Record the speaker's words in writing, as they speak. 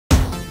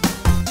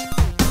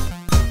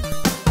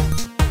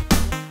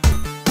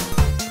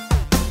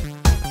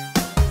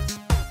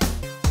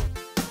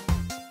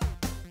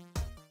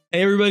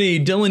Hey everybody,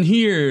 Dylan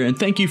here, and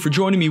thank you for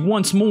joining me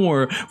once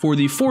more for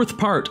the fourth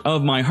part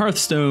of my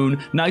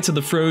Hearthstone Knights of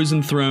the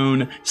Frozen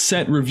Throne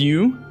set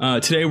review.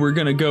 Today we're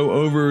going to go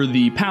over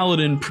the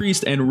Paladin,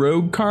 Priest, and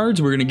Rogue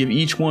cards. We're going to give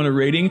each one a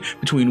rating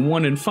between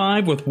 1 and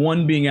 5, with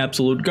 1 being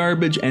absolute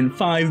garbage and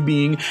 5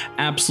 being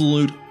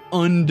absolute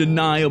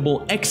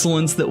undeniable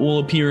excellence that will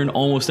appear in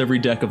almost every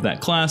deck of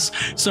that class.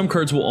 Some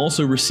cards will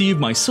also receive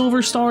my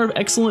Silver Star of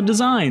Excellent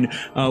Design,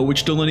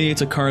 which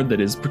delineates a card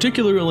that is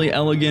particularly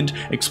elegant,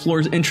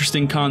 explores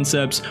interesting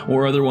concepts,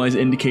 or otherwise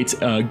indicates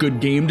good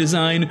game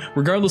design,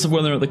 regardless of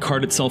whether or not the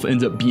card itself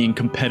ends up being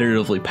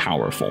competitively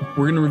powerful.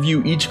 We're going to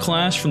review each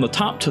class from the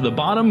top to the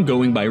bottom,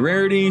 going by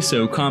rarity,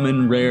 so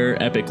common, rare,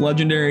 epic,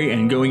 legendary,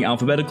 and going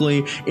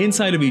alphabetically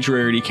inside of each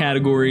rarity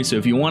category. So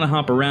if you want to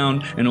hop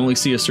around and only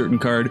see a certain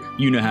card,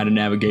 you know how to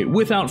navigate.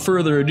 Without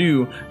further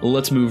ado,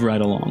 let's move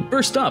right along.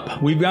 First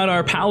up, we've got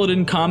our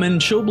Paladin Common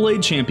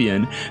Chillblade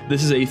Champion.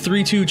 This is a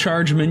 3/2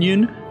 charge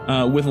minion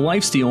with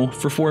lifesteal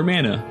for 4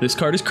 mana. This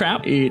card is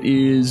crap. It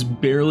is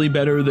barely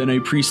better than a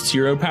Priest's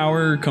Hero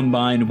Power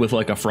combined with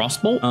like a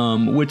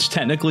Frostbolt, which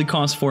technically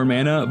costs 4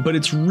 mana, but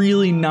it's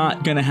really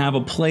not going to have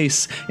a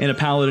place in a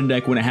Paladin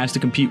deck when it has to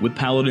compete with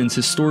Paladin's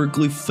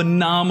historically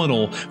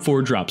phenomenal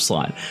 4-drop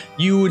slot.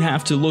 You would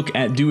have to look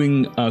at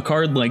doing a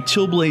card like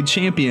Chillblade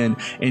Champion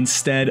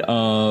instead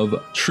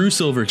of True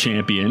Silver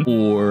Champion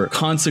or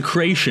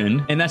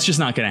Consecration, and that's just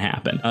not going to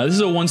happen. This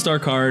is a 1-star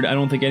card. I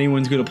don't think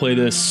anyone's going to play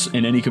this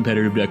in any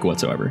competitive deck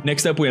whatsoever.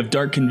 Next up, we have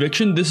Dark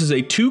Conviction. This is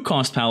a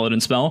 2-cost Paladin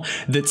spell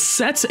that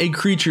sets a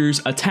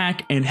creature's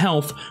attack and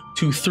health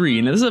to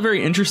 3. Now, this is a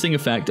very interesting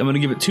effect. I'm going to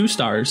give it 2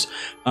 stars.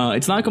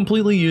 It's not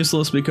completely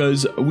useless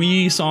because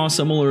we saw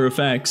similar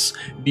effects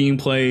being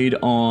played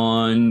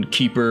on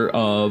Keeper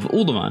of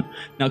Uldaman.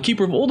 Now,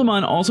 Keeper of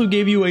Uldaman also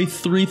gave you a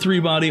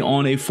 3/3 body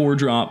on a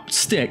 4-drop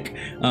stick,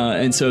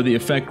 and so the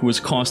effect was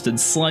costed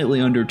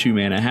slightly under 2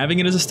 mana. Having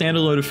it as a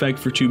standalone effect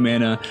for 2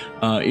 mana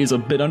is a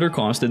bit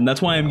undercosted, and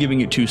that's why I'm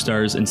giving it 2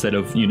 stars instead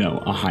of, you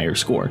know, a higher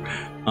score.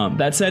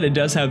 That said, it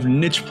does have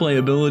niche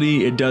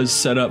playability. It does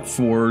set up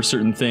for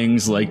certain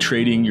things like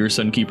trading your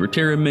Sunkeeper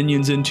Terra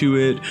minions into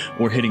it,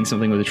 or hitting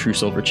something with a True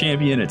Silver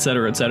Champion,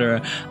 etc.,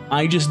 etc.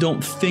 I just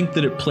don't think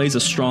that it plays a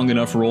strong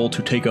enough role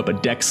to take up a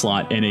deck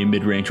slot in a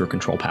mid-range or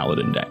control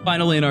Paladin deck.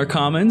 Finally, in our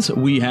commons,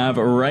 we have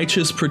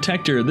Righteous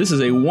Protector. This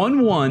is a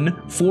 1/1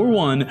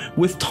 4/1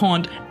 with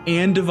Taunt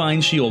and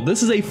Divine Shield.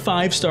 This is a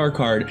 5-star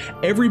card.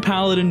 Every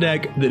Paladin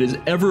deck that is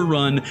ever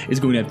run is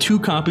going to have 2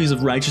 copies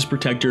of Righteous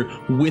Protector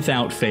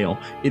without fail.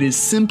 It is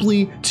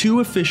simply too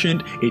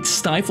efficient. It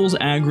stifles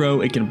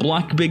aggro. It can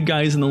block big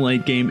guys in the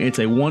late game. It's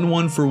a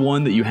 1/1 for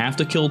 1 that you have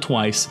to kill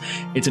twice.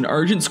 It's an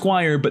Argent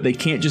Squire, but they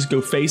can't just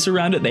go face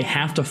around it. They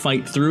have to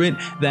fight through it.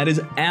 That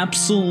is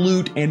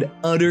absolute and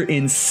utter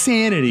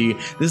insanity.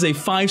 This is a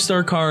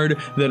 5-star card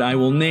that I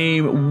will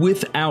name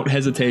without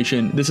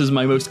hesitation. This is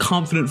my most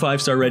confident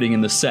 5-star rating in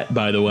the set,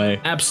 by the way.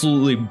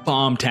 Absolutely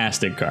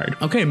bomb-tastic card.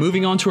 Okay,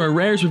 moving on to our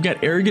rares, we've got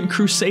Arrogant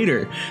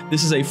Crusader.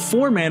 This is a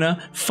 4 mana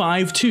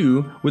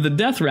 5/2 with a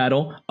death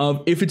rattle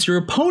of, if it's your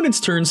opponent's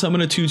turn,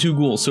 summon a 2/2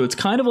 ghoul. So it's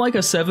kind of like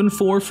a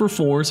 7/4 for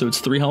 4, so it's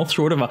 3 health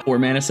short of a 4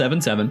 mana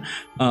 7/7.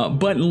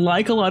 But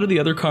like a lot of the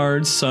other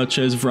cards, such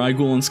as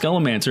Vryghoul and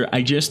Scalemancer,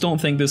 I just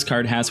don't think this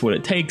card has what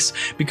it takes,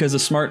 because a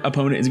smart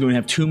opponent is going to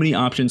have too many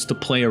options to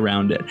play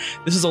around it.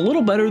 This is a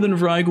little better than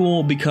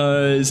Vryghoul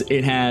because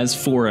it has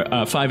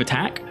 5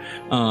 attack,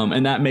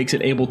 and that makes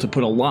it able to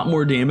put a lot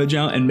more damage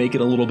out and make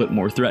it a little bit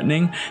more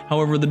threatening.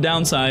 However, the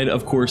downside,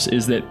 of course,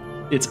 is that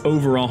its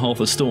overall health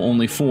is still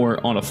only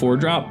 4 on a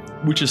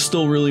 4-drop, which is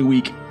still really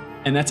weak,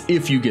 and that's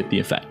if you get the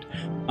effect.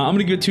 I'm going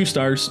to give it 2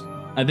 stars.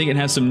 I think it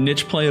has some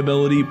niche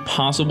playability,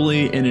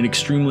 possibly in an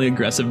extremely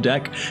aggressive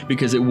deck,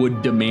 because it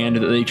would demand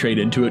that they trade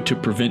into it to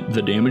prevent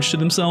the damage to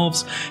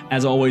themselves.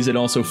 As always, it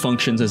also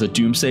functions as a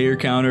Doomsayer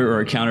counter or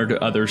a counter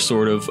to other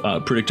sort of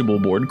predictable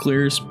board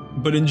clears.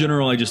 But in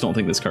general, I just don't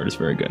think this card is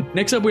very good.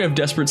 Next up, we have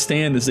Desperate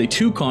Stand. This is a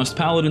 2-cost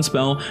Paladin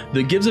spell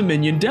that gives a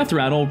minion Death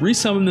Rattle,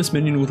 resummon this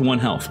minion with 1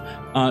 health.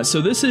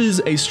 So this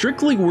is a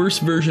strictly worse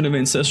version of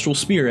Ancestral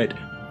Spirit,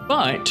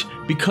 but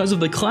because of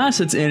the class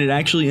it's in, it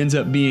actually ends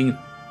up being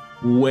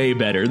way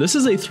better. This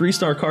is a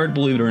 3-star card,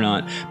 believe it or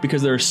not,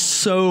 because there are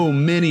so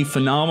many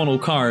phenomenal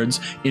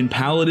cards in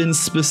Paladins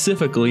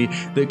specifically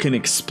that can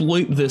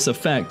exploit this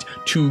effect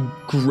to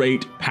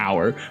great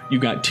power.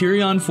 You've got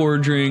Tyrion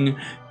Forging,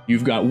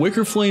 you've got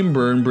Wickerflame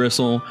Burn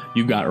Bristle,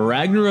 you've got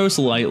Ragnaros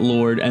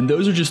Lightlord, and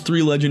those are just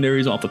 3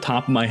 legendaries off the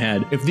top of my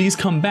head. If these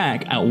come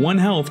back at 1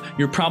 health,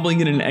 you're probably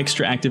getting an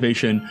extra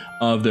activation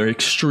of their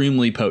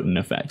extremely potent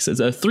effects.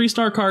 It's a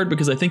 3-star card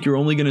because I think you're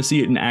only going to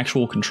see it in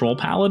actual control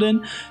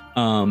Paladin,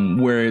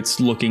 where it's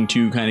looking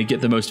to kind of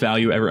get the most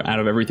value ever out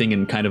of everything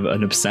in kind of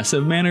an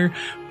obsessive manner.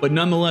 But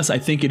nonetheless, I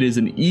think it is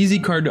an easy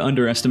card to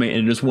underestimate,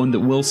 and it is one that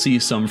will see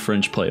some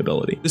fringe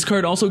playability. This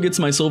card also gets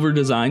my silver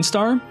design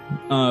star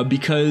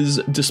because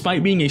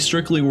despite being a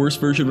strictly worse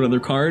version of another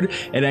card,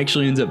 it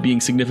actually ends up being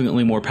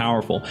significantly more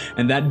powerful.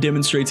 And that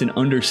demonstrates an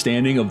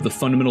understanding of the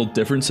fundamental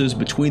differences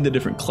between the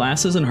different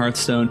classes in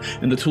Hearthstone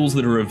and the tools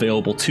that are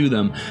available to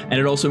them. And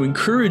it also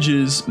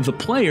encourages the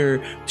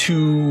player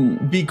to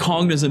be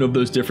cognizant of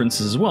those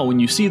differences as well. When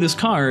you see this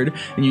card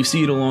and you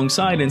see it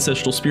alongside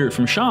Ancestral Spirit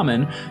from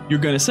Shaman, you're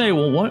going to say,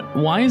 well,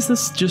 why is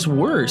this just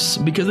worse?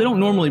 Because they don't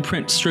normally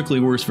print strictly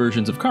worse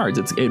versions of cards.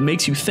 It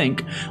makes you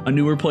think. A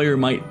newer player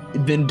might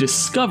then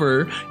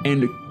discover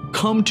and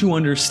come to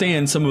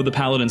understand some of the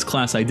Paladin's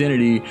class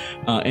identity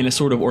in a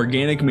sort of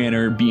organic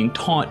manner, being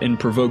taught and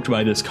provoked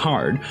by this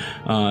card.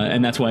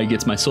 And that's why it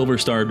gets my silver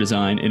star of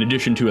design in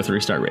addition to a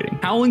 3-star rating.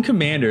 Howling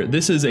Commander.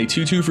 This is a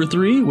 2/2 for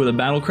 3 with a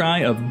battle cry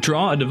of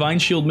draw a Divine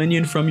Shield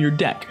minion from your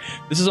deck.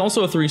 This is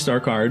also a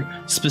 3-star card,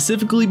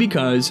 specifically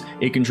because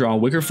it can draw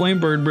Wicker Flame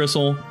Bird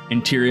Bristle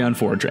and Tyrion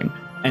Forging.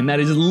 And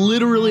that is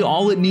literally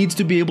all it needs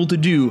to be able to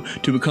do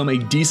to become a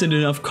decent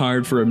enough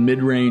card for a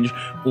mid-range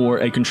or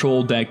a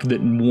control deck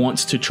that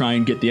wants to try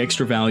and get the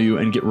extra value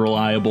and get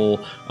reliable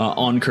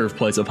on-curve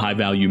plays of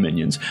high-value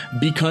minions.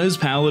 Because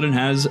Paladin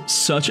has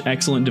such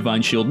excellent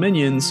Divine Shield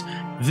minions,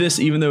 this,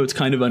 even though it's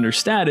kind of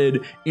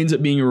understated, ends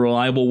up being a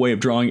reliable way of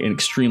drawing an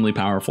extremely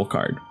powerful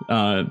card.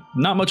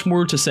 Not much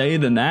more to say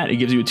than that. It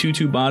gives you a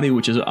 2/2 body,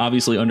 which is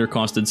obviously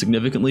undercosted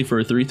significantly for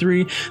a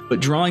 3/3, but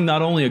drawing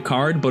not only a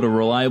card, but a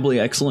reliably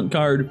excellent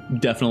card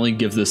definitely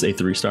gives this a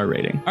 3-star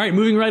rating. All right,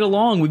 moving right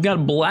along, we've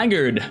got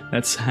Blackguard.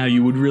 That's how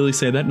you would really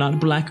say that, not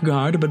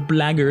Blackguard, but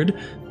Blackguard.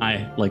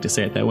 I like to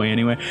say it that way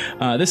anyway.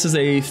 This is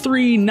a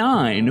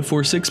 3/9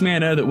 for 6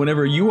 mana that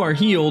whenever you are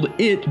healed,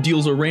 it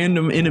deals a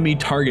random enemy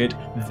target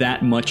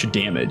that much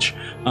damage.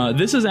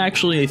 This is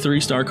actually a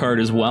 3-star card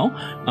as well,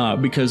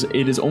 because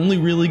it is only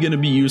really going to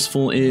be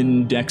useful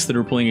in decks that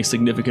are playing a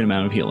significant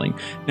amount of healing.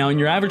 Now, in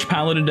your average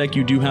Paladin deck,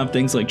 you do have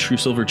things like True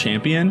Silver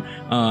Champion,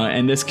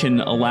 and this can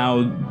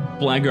allow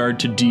Blackguard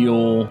to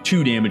deal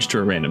 2 damage to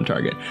a random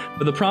target.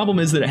 But the problem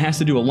is that it has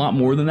to do a lot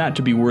more than that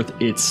to be worth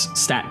its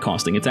stat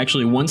costing. It's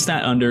actually 1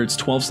 stat under, it's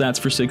 12 stats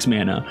for 6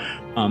 mana.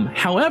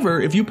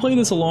 However, if you play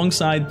this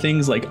alongside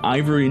things like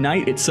Ivory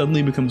Knight, it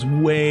suddenly becomes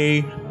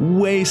way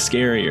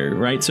scarier,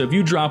 right? So if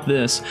you drop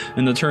this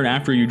and the turn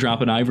after you drop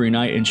an Ivory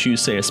Knight and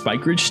choose, say, a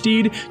Spike Ridge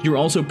Steed,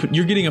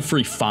 you're getting a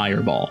free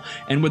Fireball.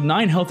 And with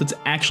 9 health, it's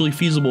actually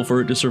feasible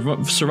for it to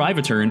survive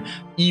a turn,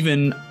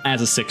 even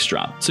as a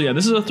 6-drop. So yeah,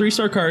 this is a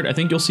 3-star card. I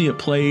think you'll see it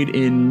played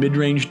in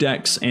mid-range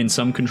decks and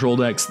some control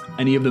decks,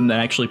 any of them that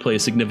actually play a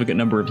significant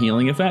number of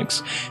healing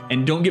effects.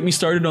 And don't get me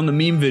started on the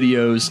meme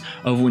videos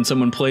of when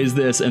someone plays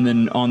this and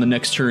then on the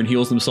next turn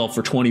heals themselves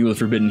for 20 with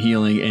Forbidden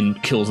Healing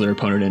and kills their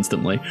opponent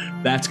instantly.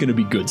 That's going to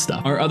be good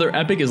stuff. Our other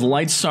epic is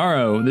Light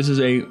Sorrow. This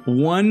is a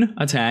 1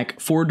 attack,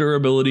 4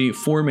 durability,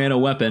 4 mana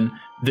weapon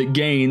that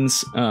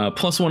gains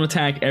 +1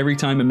 attack every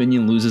time a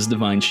minion loses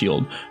Divine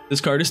Shield.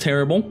 This card is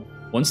terrible.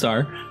 1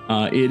 star.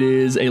 It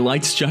is a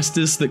Light's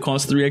Justice that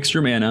costs 3 extra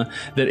mana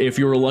that, if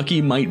you're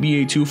lucky, might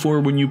be a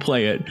 2/4 when you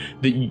play it,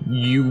 that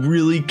you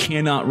really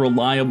cannot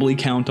reliably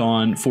count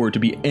on for it to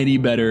be any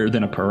better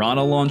than a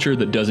Piranha Launcher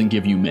that doesn't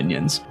give you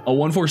minions. A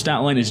 1/4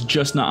 stat line is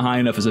just not high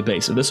enough as a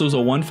base. If this was a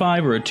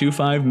 1/5 or a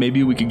 2/5,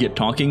 maybe we could get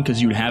talking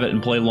because you'd have it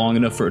and play long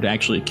enough for it to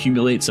actually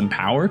accumulate some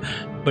power.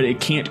 But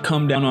it can't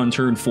come down on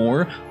turn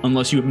 4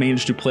 unless you have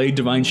managed to play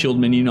Divine Shield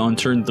minion on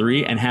turn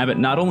 3 and have it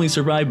not only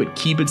survive but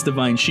keep its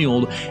Divine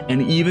Shield.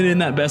 And even in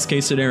that best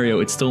case scenario,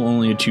 it's still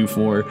only a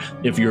 2/4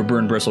 if your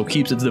Burn Bristle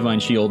keeps its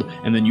Divine Shield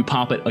and then you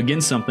pop it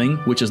against something,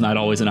 which is not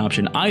always an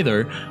option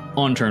either,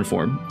 on turn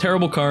 4.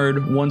 Terrible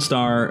card, 1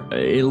 star.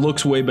 It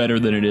looks way better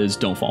than it is.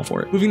 Don't fall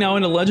for it. Moving now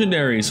into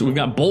legendaries, we've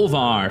got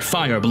Bolvar,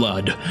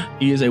 Fireblood.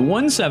 He is a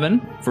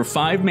 1/7 for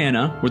 5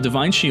 mana with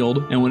Divine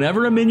Shield, and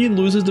whenever a minion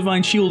loses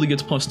Divine Shield, he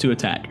gets +2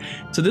 attack.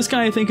 So this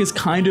guy, I think, is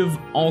kind of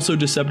also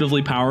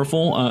deceptively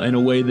powerful in a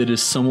way that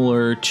is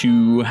similar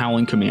to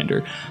Howling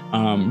Commander.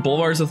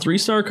 Bolvar is a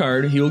 3-star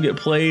card. He will get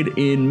played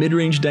in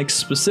mid-range decks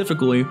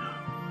specifically,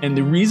 and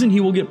the reason he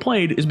will get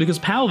played is because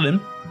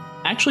Paladin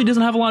actually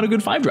doesn't have a lot of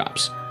good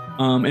 5-drops.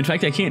 In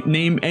fact, I can't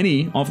name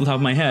any off the top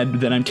of my head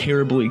that I'm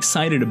terribly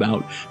excited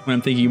about when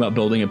I'm thinking about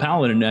building a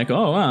Paladin deck.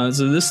 Oh, wow,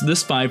 so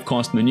this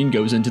 5-cost minion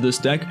goes into this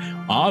deck.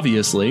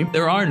 Obviously,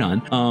 there are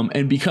none.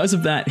 And because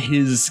of that,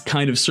 his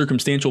kind of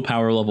circumstantial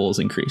power level is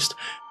increased.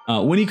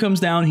 When he comes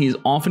down, he's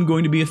often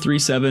going to be a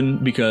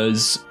 3/7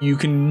 because you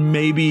can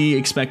maybe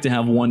expect to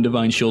have 1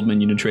 Divine Shield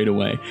minion to trade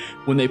away.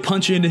 When they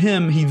punch into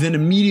him, he then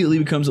immediately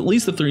becomes at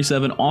least a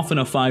 3/7, often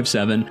a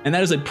 5/7, and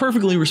that is a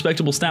perfectly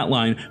respectable stat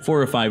line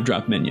for a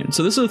 5-drop minion.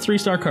 So this is a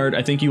 3-star card.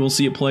 I think you will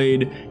see it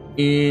played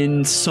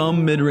in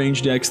some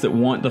mid-range decks that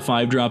want the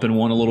 5-drop and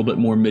want a little bit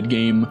more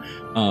mid-game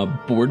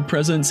board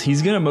presence.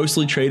 He's going to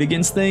mostly trade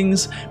against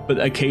things, but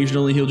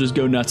occasionally he'll just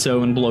go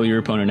nutso and blow your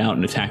opponent out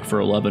and attack for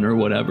 11 or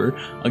whatever.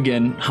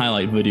 Again,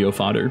 highlight video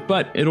fodder,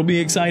 but it'll be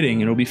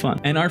exciting. It'll be fun.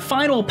 And our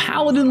final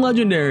Paladin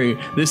legendary,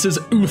 this is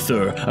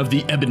Uther of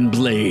the Ebon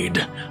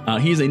Blade.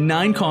 He is a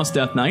 9-cost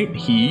Death Knight.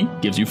 He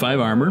gives you 5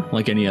 armor,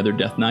 like any other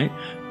Death Knight.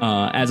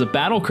 As a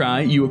battle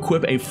cry, you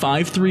equip a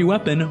 5/3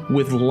 weapon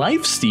with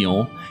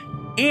lifesteal,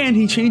 and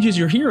he changes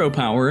your hero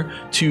power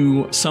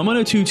to summon a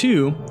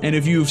 2/2, and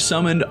if you've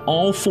summoned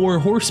all 4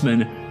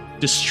 horsemen,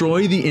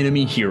 destroy the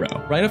enemy hero.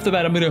 Right off the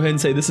bat, I'm going to go ahead and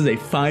say this is a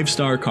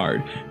 5-star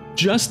card.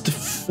 Just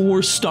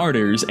for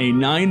starters, a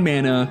 9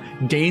 mana,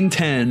 gain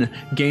 10,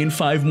 gain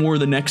 5 more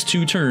the next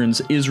 2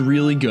 turns is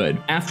really good.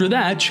 After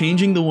that,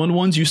 changing the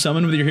 1/1s you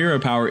summon with your hero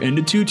power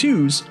into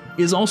 2/2s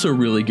is also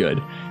really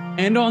good.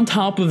 And on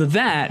top of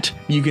that,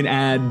 you can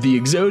add the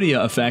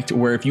Exodia effect,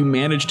 where if you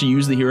manage to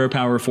use the hero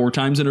power 4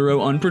 times in a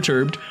row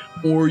unperturbed,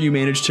 or you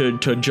manage to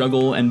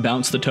juggle and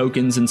bounce the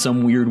tokens in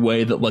some weird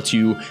way that lets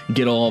you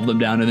get all of them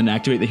down and then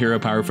activate the hero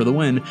power for the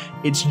win,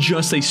 it's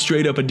just a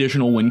straight up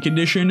additional win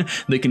condition.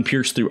 They can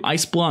pierce through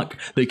Ice Block,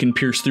 they can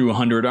pierce through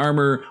 100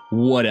 armor,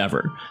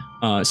 whatever.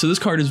 So this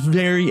card is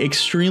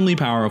extremely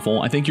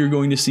powerful. I think you're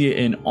going to see it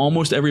in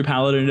almost every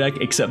Paladin deck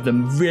except the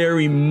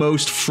very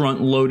most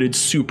front-loaded,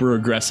 super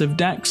aggressive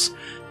decks.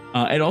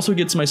 It also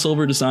gets my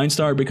Silver Design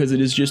Star because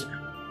it is just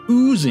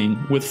oozing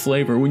with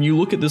flavor. When you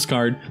look at this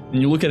card and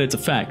you look at its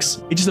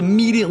effects, it just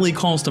immediately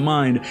calls to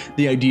mind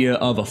the idea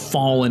of a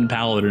fallen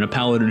paladin, a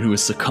paladin who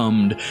has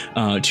succumbed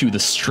to the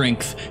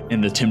strength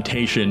and the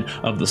temptation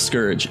of the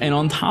Scourge. And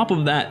on top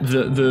of that,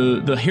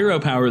 the hero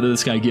power that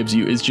this guy gives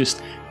you is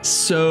just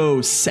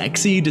so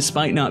sexy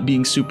despite not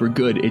being super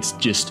good. It's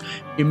just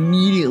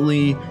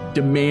immediately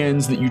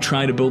demands that you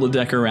try to build a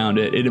deck around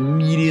it. It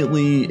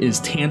immediately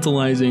is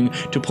tantalizing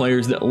to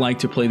players that like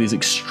to play these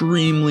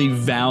extremely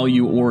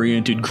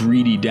value-oriented,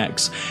 greedy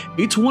decks.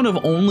 It's one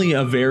of only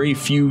a very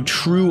few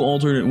true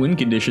alternate win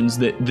conditions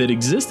that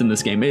exist in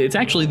this game. It's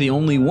actually the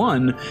only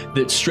one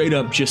that straight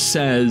up just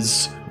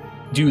says,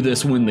 do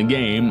this, win the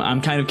game.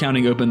 I'm kind of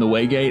counting Open the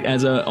Waygate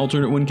as an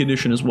alternate win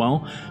condition as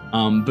well.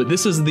 But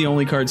this is the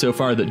only card so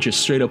far that just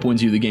straight up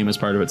wins you the game as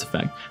part of its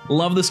effect.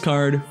 Love this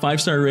card,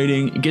 5-star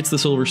rating, it gets the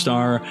Silver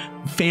Star,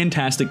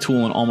 fantastic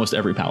tool in almost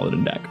every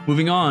Paladin deck.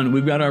 Moving on,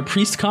 we've got our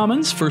Priest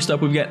commons. First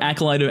up, we've got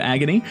Acolyte of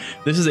Agony.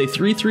 This is a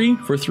 3/3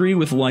 for 3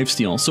 with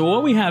lifesteal. So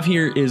what we have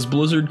here is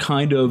Blizzard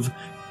kind of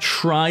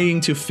trying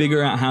to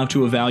figure out how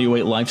to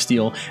evaluate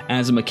lifesteal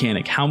as a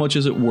mechanic. How much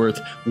is it worth?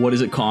 What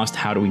does it cost?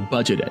 How do we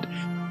budget it?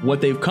 What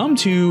they've come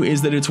to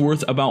is that it's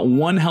worth about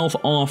 1 health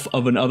off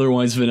of an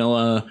otherwise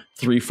vanilla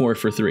 3/4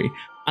 for 3.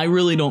 I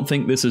really don't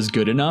think this is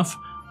good enough.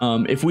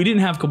 If we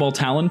didn't have Cabal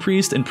Talon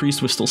Priest and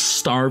Priest was still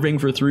starving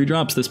for 3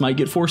 drops, this might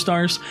get 4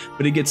 stars,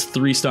 but it gets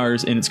 3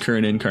 stars in its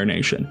current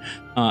incarnation.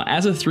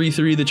 As a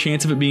 3/3, the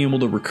chance of it being able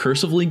to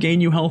recursively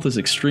gain you health is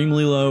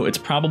extremely low. It's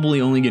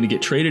probably only going to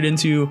get traded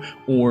into,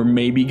 or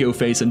maybe go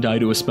face and die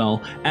to a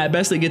spell. At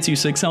best, it gets you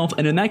 6 health,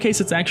 and in that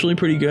case, it's actually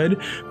pretty good,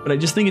 but I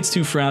just think it's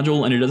too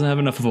fragile, and it doesn't have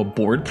enough of a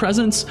board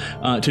presence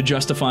to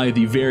justify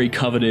the very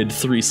coveted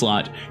 3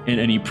 slot in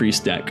any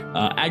Priest deck.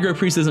 Aggro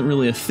Priest isn't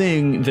really a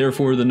thing,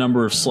 therefore the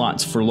number of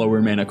slots for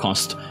lower mana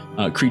cost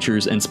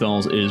creatures and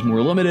spells is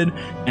more limited,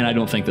 and I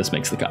don't think this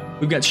makes the cut.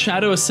 We've got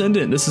Shadow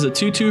Ascendant. This is a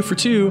 2/2 for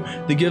 2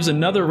 that gives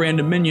another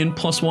random minion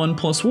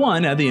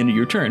 +1/+1 at the end of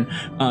your turn.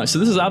 So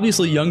this is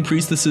obviously Young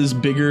Priest. This is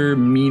bigger,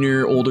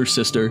 meaner, older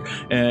sister.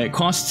 It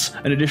costs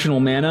an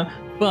additional mana,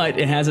 but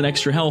it has an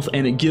extra health,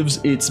 and it gives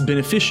its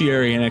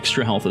beneficiary an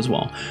extra health as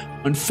well.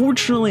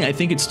 Unfortunately, I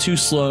think it's too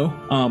slow.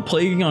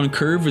 Plaguing on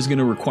Curve is going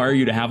to require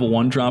you to have a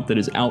 1-drop that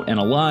is out and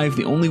alive.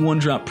 The only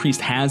 1-drop Priest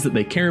has that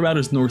they care about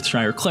is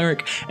Northshire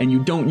Cleric, and you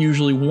don't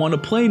usually want to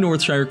play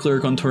Northshire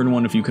Cleric on turn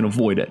 1 if you can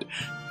avoid it.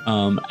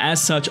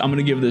 As such, I'm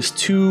going to give this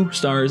 2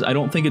 stars. I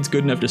don't think it's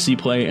good enough to see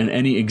play in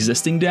any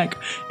existing deck.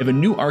 If a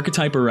new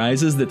archetype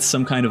arises that's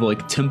some kind of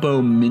like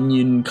tempo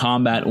minion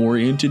combat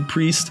oriented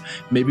priest,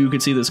 maybe we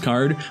could see this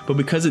card, but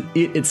because it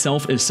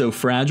itself is so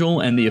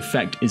fragile and the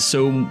effect is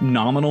so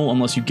nominal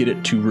unless you get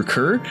it to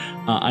recur,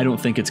 I don't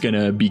think it's going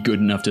to be good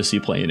enough to see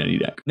play in any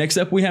deck. Next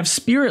up, we have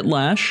Spirit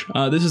Lash.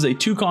 This is a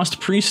 2-cost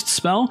priest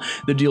spell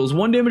that deals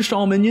 1 damage to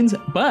all minions,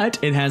 but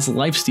it has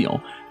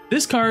lifesteal.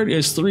 This card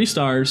is 3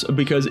 stars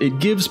because it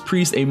gives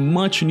Priest a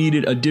much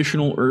needed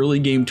additional early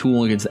game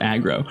tool against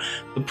aggro.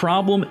 The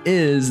problem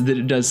is that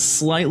it does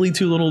slightly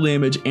too little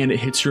damage and it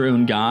hits your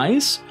own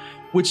guys,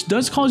 which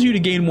does cause you to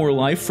gain more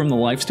life from the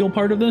lifesteal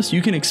part of this.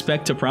 You can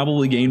expect to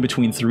probably gain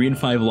between 3 and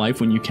 5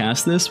 life when you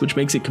cast this, which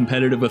makes it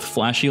competitive with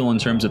Flash Heal in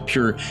terms of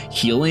pure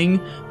healing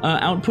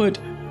output.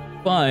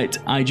 But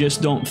I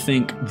just don't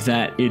think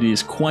that it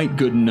is quite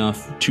good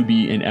enough to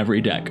be in every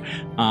deck.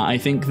 I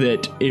think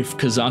that if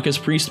Kazakus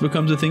Priest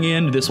becomes a thing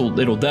again,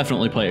 it'll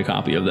definitely play a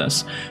copy of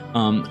this.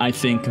 I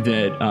think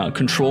that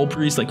Control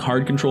Priest, like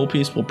Hard Control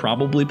Priest, will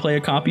probably play a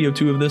copy of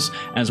 2 of this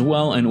as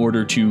well in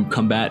order to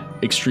combat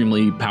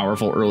extremely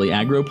powerful early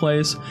aggro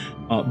plays.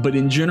 But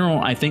in general,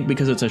 I think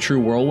because it's a true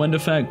whirlwind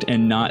effect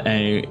and not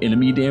a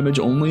enemy damage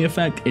only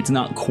effect, it's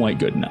not quite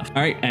good enough.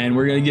 All right, and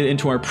we're gonna get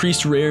into our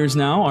priest rares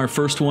now. Our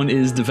first one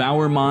is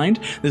Devour Mind.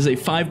 This is a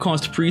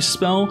 5-cost priest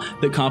spell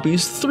that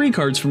copies 3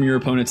 cards from your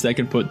opponent's deck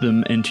and put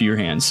them into your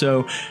hand.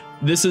 So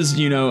this is,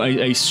 you know,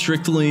 a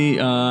strictly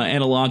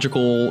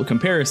analogical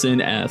comparison.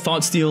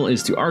 Thought Steal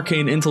is to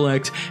Arcane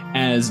Intellect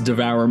as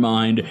Devour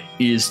Mind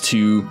is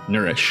to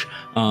Nourish.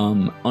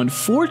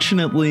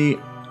 Unfortunately,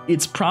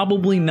 it's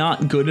probably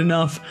not good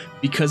enough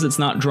because it's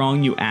not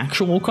drawing you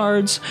actual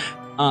cards.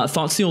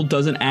 Thoughtsteal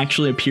doesn't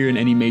actually appear in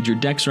any major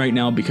decks right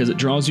now because it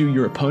draws you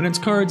your opponent's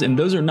cards, and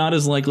those are not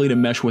as likely to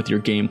mesh with your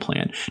game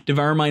plan.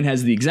 Devour Mind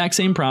has the exact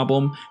same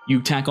problem.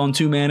 You tack on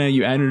 2 mana,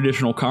 you add an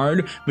additional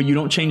card, but you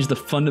don't change the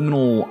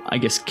fundamental, I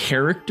guess,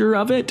 character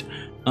of it.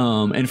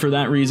 And for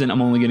that reason,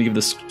 I'm only going to give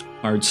this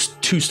card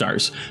 2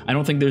 stars. I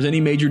don't think there's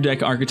any major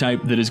deck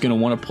archetype that is going to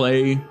want to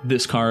play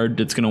this card,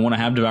 that's going to want to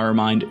have Devour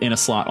Mind in a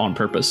slot on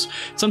purpose.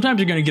 Sometimes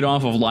you're going to get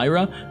off of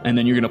Lyra, and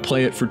then you're going to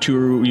play it for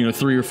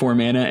 3 or 4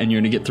 mana, and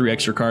you're going to get 3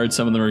 extra cards.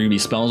 Some of them are going to be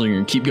spells, and you're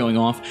going to keep going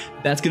off.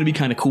 That's going to be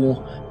kind of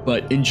cool,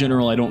 but in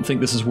general, I don't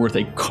think this is worth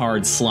a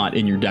card slot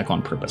in your deck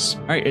on purpose.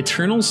 All right,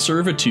 Eternal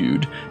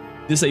Servitude.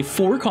 This is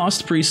a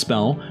 4-cost priest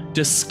spell.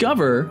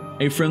 Discover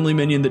a friendly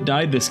minion that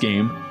died this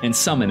game and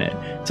summon it.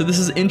 So this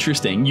is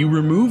interesting. You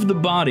remove the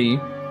body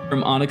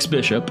from Onyx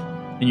Bishop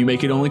and you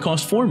make it only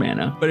cost 4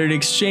 mana. But in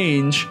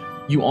exchange,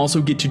 you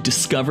also get to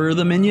discover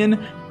the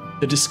minion.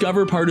 The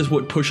discover part is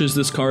what pushes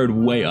this card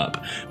way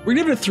up. We're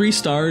gonna give it 3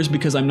 stars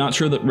because I'm not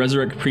sure that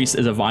Resurrect Priest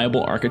is a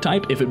viable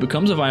archetype. If it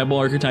becomes a viable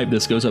archetype,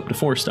 this goes up to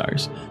 4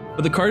 stars.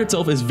 But the card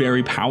itself is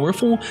very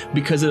powerful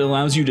because it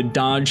allows you to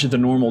dodge the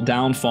normal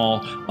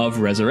downfall of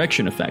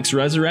resurrection effects.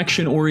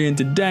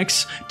 Resurrection-oriented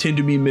decks tend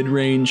to be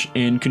mid-range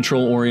and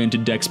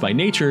control-oriented decks by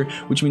nature,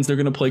 which means they're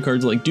gonna play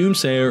cards like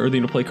Doomsayer, or they're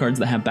gonna play cards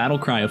that have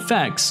Battlecry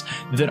effects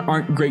that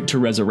aren't great to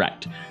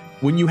resurrect.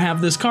 When you have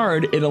this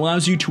card, it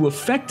allows you to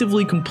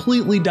effectively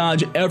completely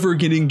dodge ever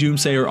getting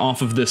Doomsayer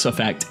off of this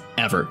effect,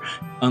 ever,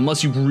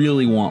 unless you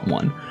really want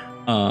one.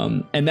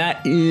 And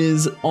that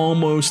is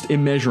almost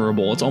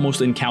immeasurable. It's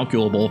almost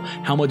incalculable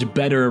how much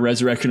better a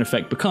resurrection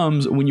effect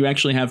becomes when you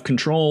actually have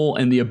control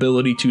and the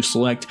ability to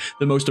select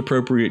the most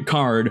appropriate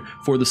card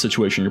for the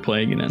situation you're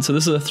playing in. So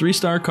this is a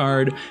 3-star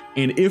card,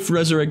 and if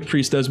Resurrect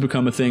Priest does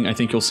become a thing, I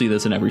think you'll see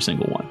this in every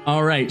single one.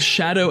 All right,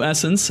 Shadow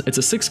Essence. It's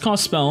a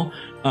 6-cost spell.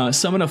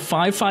 Summon a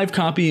 5/5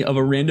 copy of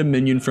a random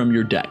minion from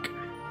your deck.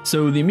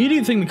 So the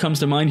immediate thing that comes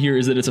to mind here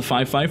is that it's a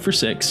 5/5 for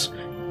 6.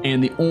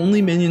 And the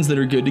only minions that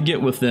are good to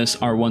get with this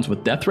are ones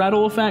with Death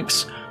Rattle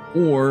effects,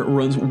 or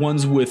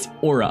ones with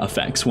aura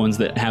effects, ones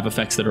that have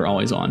effects that are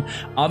always on.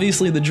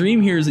 Obviously, the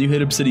dream here is that you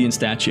hit Obsidian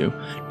Statue.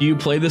 Do you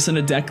play this in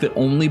a deck that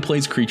only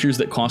plays creatures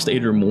that cost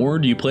 8 or more?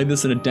 Do you play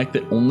this in a deck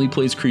that only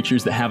plays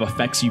creatures that have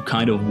effects you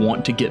kind of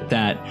want to get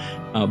that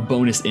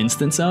bonus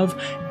instance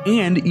of?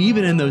 And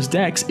even in those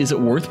decks, is it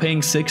worth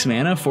paying 6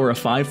 mana for a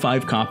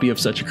 5/5 copy of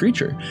such a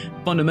creature?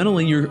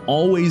 Fundamentally, you're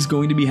always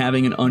going to be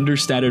having an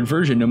understated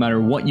version no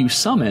matter what you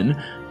summon,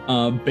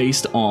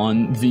 based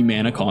on the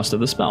mana cost of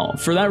the spell.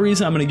 For that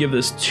reason, I'm going to give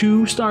this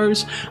 2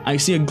 stars. I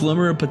see a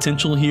glimmer of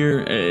potential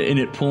here in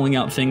it pulling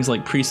out things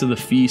like Priest of the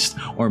Feast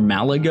or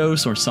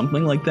Malagos or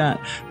something like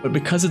that, but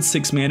because it's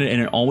 6 mana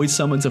and it always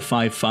summons a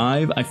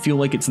 5/5, I feel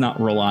like it's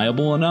not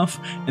reliable enough,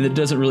 and it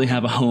doesn't really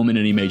have a home in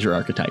any major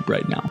archetype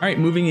right now. All right,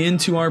 moving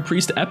into our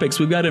Priest Epics,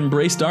 we've got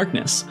Embrace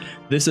Darkness.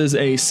 This is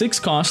a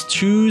 6-cost,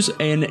 choose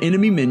an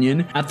enemy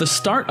minion. At the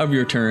start of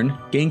your turn,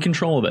 gain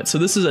control of it. So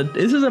this is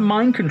a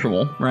mind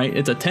control, right?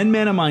 It's a 10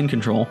 mana mind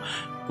control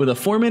with a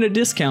 4 mana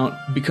discount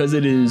because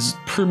it is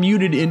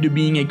permuted into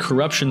being a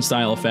corruption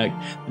style effect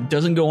that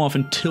doesn't go off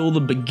until the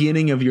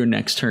beginning of your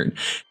next turn.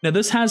 Now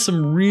this has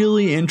some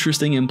really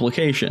interesting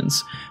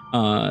implications.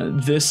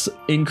 This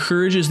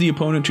encourages the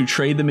opponent to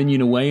trade the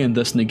minion away and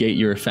thus negate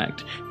your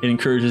effect. It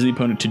encourages the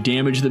opponent to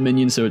damage the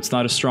minion so it's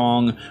not as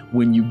strong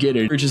when you get it.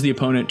 It encourages the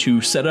opponent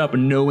to set up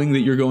knowing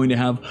that you're going to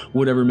have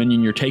whatever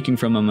minion you're taking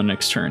from them the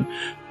next turn.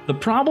 The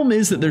problem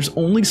is that there's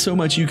only so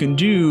much you can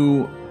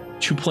do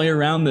to play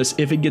around this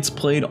if it gets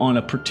played on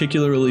a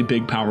particularly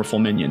big, powerful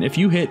minion. If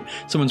you hit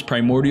someone's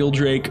Primordial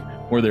Drake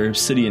or their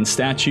Obsidian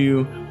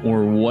Statue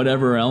or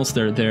whatever else,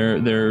 their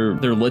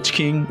Lich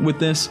King with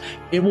this,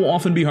 it will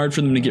often be hard for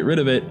them to get rid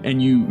of it,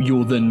 and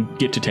you'll then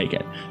get to take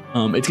it.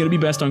 It's going to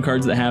be best on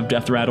cards that have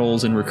Death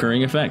Rattles and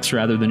recurring effects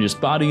rather than just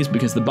bodies,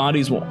 because the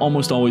bodies will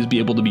almost always be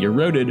able to be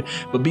eroded,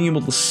 but being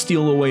able to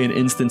steal away an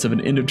instance of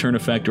an end of turn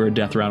effect or a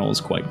Death Rattle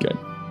is quite good.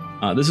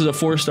 This is a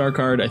 4-star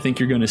card. I think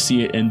you're going to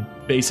see it in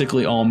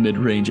basically all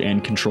mid-range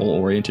and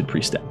control-oriented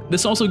priest deck.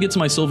 This also gets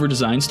my Silver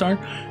Design Star.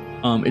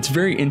 It's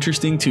very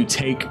interesting to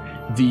take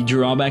the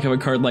drawback of a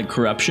card like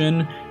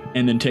Corruption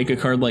and then take a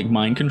card like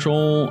Mind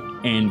Control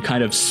and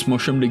kind of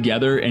smush them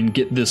together and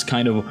get this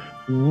kind of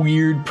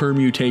weird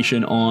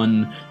permutation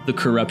on the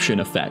Corruption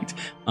effect.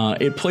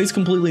 It plays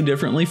completely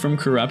differently from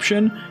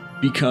Corruption,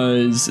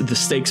 because the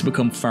stakes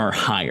become far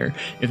higher.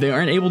 If they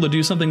aren't able to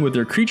do something with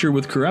their creature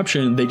with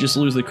corruption, they just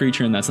lose the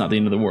creature and that's not the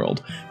end of the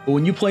world. But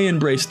when you play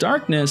Embrace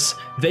Darkness,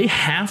 they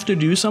have to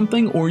do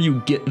something or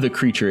you get the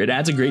creature. It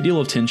adds a great deal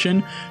of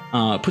tension,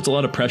 puts a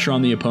lot of pressure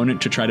on the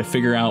opponent to try to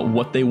figure out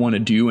what they want to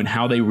do and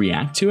how they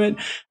react to it.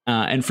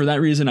 And for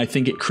that reason, I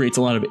think it creates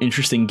a lot of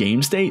interesting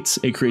game states.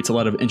 It creates a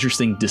lot of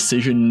interesting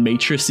decision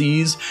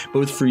matrices,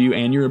 both for you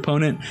and your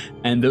opponent.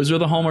 And those are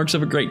the hallmarks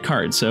of a great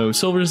card. So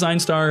Silver Design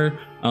Star,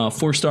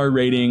 4-star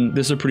rating.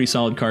 This is a pretty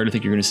solid card. I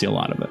think you're going to see a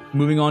lot of it.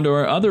 Moving on to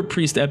our other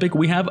Priest Epic,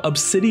 we have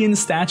Obsidian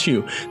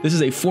Statue. This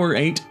is a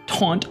 4/8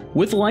 taunt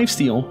with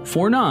lifesteal,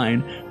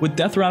 4/9 with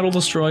Death Rattle,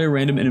 destroy a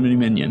random enemy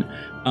minion.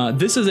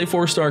 This is a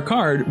 4-star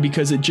card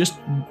because it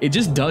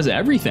just does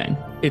everything.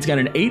 It's got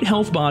an 8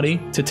 health body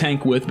to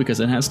tank with because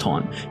it has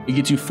taunt. It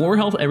gets you 4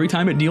 health every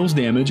time it deals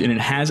damage, and it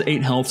has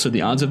 8 health, so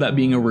the odds of that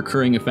being a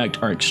recurring effect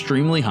are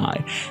extremely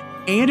high.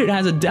 And it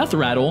has a Death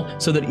Rattle,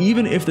 so that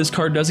even if this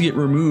card does get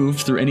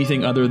removed through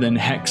anything other than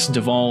Hex,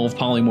 Devolve,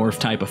 Polymorph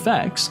type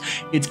effects,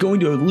 it's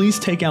going to at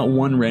least take out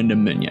 1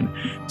 random minion.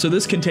 So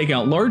this can take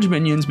out large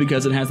minions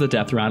because it has the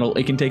Death Rattle.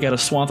 It can take out a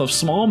swath of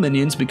small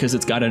minions because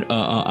it's got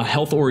a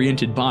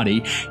health-oriented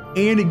body.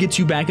 And it gets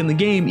you back in the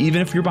game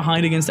even if you're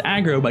behind against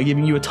aggro by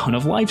giving you a ton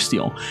of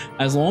lifesteal.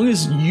 As long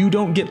as you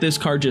don't get this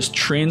card just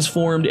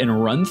transformed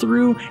and run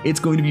through,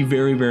 it's going to be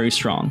very, very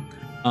strong.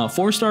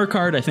 4-star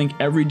card, I think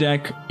every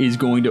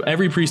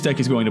priest deck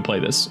is going to play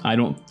this. I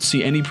don't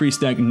see any priest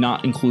deck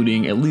not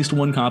including at least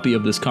 1 copy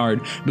of this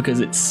card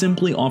because it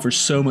simply offers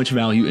so much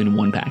value in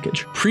one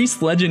package. Priest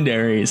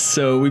legendaries.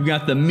 So we've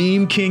got the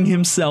meme king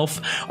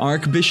himself,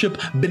 Archbishop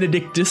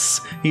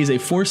Benedictus. He's a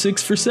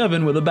 4/6 for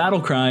 7 with a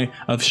battle cry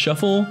of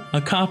shuffle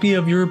a copy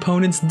of your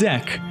opponent's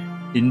deck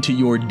into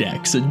your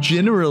deck. So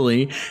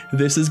generally,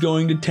 this is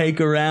going to take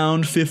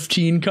around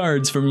 15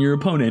 cards from your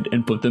opponent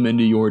and put them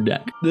into your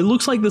deck. It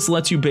looks like this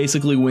lets you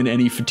basically win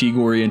any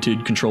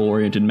fatigue-oriented,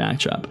 control-oriented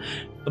matchup.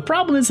 The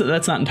problem is that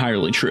that's not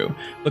entirely true.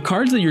 The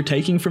cards that you're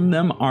taking from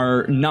them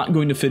are not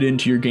going to fit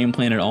into your game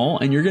plan at all,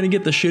 and you're going to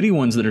get the shitty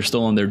ones that are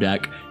still in their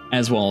deck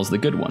as well as the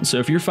good ones. So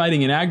if you're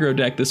fighting an aggro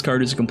deck, this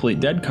card is a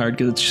complete dead card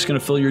because it's just going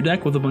to fill your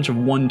deck with a bunch of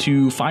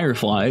 1/2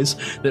 Fireflies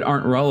that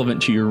aren't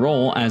relevant to your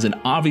role as an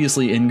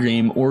obviously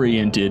in-game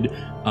oriented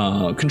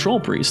control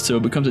priest. So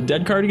it becomes a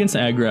dead card against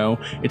aggro,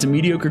 it's a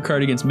mediocre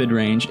card against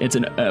mid-range, it's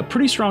a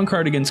pretty strong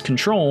card against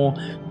control,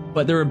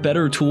 but there are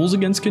better tools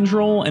against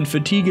control, and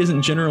fatigue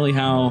isn't generally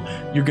how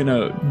you're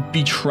gonna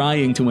be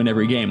trying to win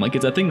every game. Like,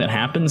 it's a thing that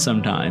happens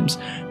sometimes,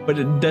 but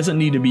it doesn't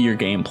need to be your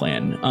game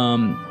plan.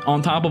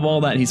 On top of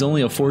all that, he's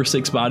only a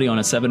 4/6 body on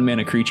a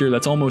 7-mana creature.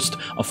 That's almost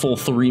a full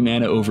 3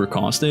 mana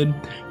overcosted.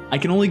 I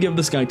can only give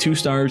this guy 2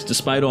 stars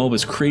despite all of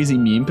his crazy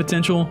meme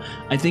potential.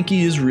 I think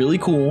he is really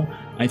cool.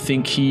 I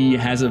think he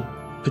has a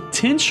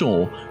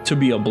potential to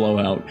be a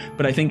blowout,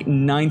 but I think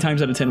 9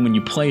 times out of 10 when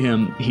you play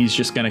him, he's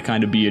just gonna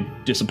kind of be a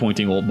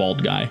disappointing old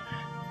bald guy.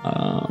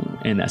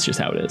 And that's just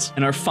how it is.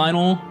 And our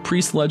final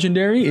priest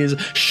legendary is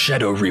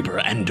Shadow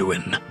Reaper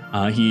Anduin.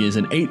 He is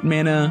an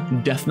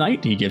 8-mana Death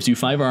Knight. He gives you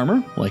 5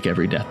 armor, like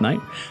every Death Knight.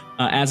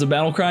 As a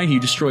battle cry, he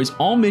destroys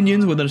all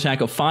minions with an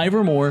attack of 5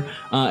 or more,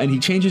 and he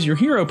changes your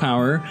hero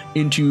power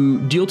into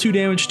deal 2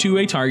 damage to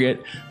a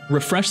target.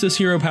 Refresh this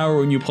hero power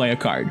when you play a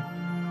card.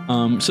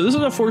 So this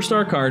is a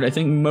 4-star card. I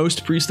think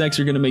most priest decks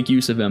are going to make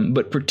use of him,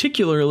 but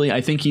particularly I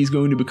think he's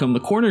going to become the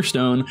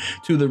cornerstone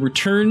to the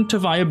return to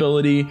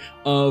viability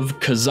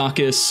of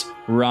Kazakus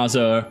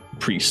Raza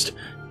Priest.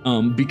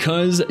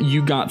 Because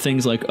you got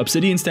things like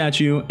Obsidian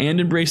Statue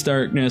and Embrace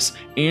Darkness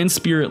and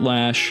Spirit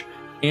Lash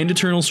and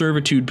Eternal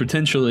Servitude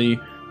potentially,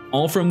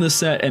 all from this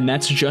set, and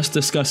that's just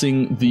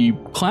discussing the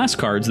class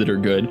cards that are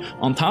good.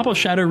 On top of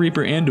Shadow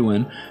Reaper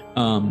Anduin,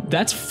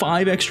 that's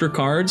 4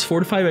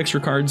 to 5 extra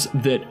cards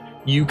that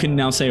you can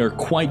now say are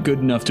quite good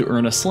enough to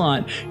earn a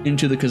slot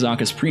into the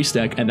Kazakus Priest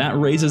deck, and that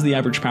raises the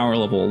average power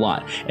level a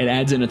lot. It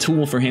adds in a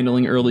tool for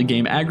handling early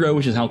game aggro,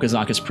 which is how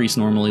Kazakus Priest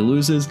normally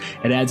loses.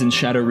 It adds in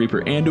Shadow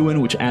Reaper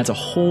Anduin, which adds a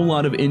whole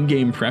lot of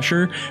in-game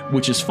pressure,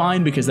 which is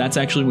fine because that's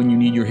actually when you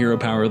need your hero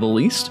power the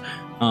least.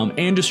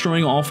 And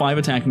destroying all 5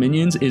 attack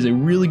minions is a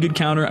really good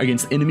counter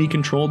against enemy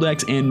control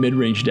decks and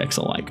mid-range decks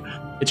alike.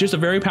 It's just a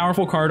very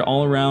powerful card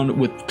all around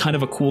with kind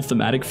of a cool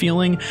thematic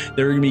feeling.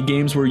 There are going to be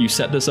games where you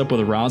set this up with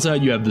a Raza,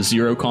 you have the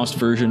 0-cost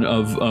version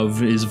of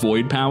his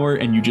Void power,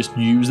 and you just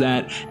use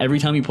that every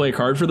time you play a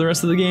card for the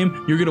rest of the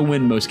game. You're going to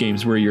win most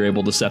games where you're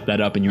able to set that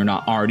up and you're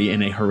not already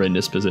in a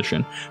horrendous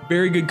position.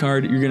 Very good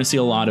card. You're going to see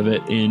a lot of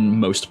it in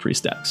most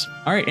priest decks.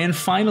 All right, and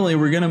finally,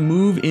 we're going to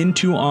move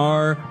into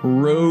our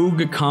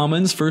rogue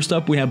commons. First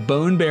up, we have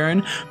Bone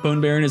Baron. Bone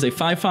Baron is a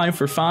 5/5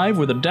 for 5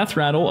 with a death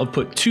rattle of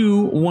put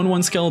 2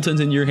 1/1 skeletons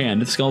in your hand.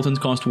 The skeletons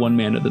cost 1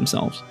 mana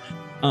themselves.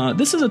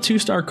 This is a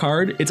 2-star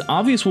card. It's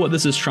obvious what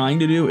this is trying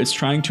to do. It's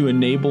trying to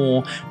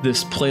enable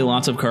this play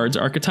lots of cards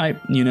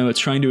archetype. You know, it's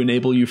trying to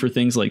enable you for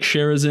things like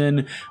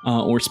Sherazin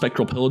or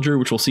Spectral Pillager,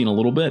 which we'll see in a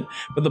little bit.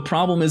 But the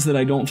problem is that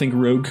I don't think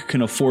Rogue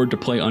can afford to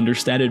play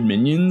understated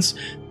minions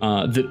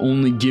that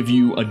only give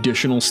you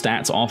additional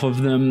stats off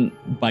of them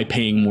by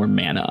paying more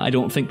mana. I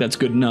don't think that's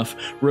good enough.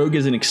 Rogue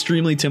is an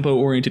extremely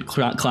tempo-oriented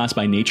class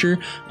by nature,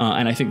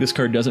 and I think this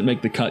card doesn't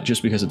make the cut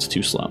just because it's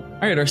too slow. All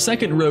right, our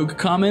second Rogue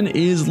common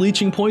is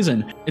Leeching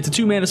Poison. It's a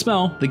 2-mana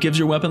spell that gives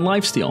your weapon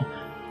lifesteal.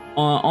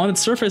 On its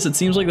surface, it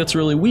seems like that's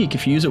really weak.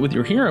 If you use it with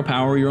your hero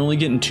power, you're only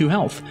getting 2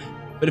 health.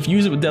 But if you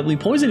use it with Deadly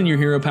Poison in your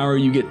hero power,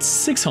 you get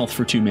 6 health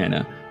for 2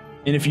 mana.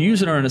 And if you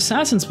use it on an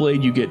Assassin's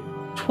Blade, you get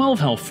 12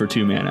 health for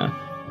 2 mana.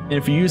 And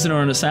if you use it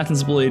on an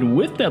Assassin's Blade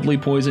with Deadly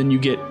Poison, you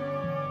get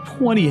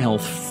 20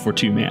 health for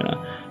 2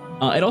 mana.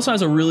 It also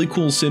has a really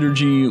cool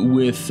synergy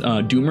with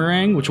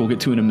Doomerang, which we'll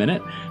get to in a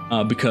minute,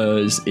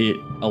 because it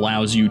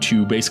allows you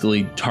to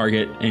basically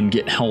target and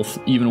get health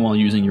even while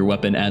using your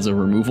weapon as a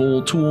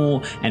removal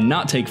tool and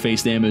not take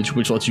face damage,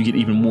 which lets you get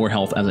even more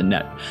health as a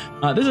net.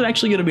 This is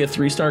actually going to be a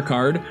 3-star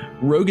card.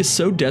 Rogue is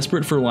so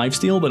desperate for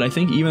lifesteal that I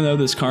think even though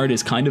this card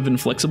is kind of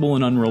inflexible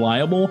and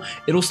unreliable,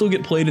 it'll still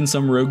get played in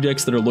some Rogue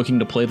decks that are looking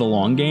to play the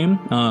long game,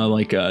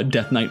 like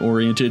Death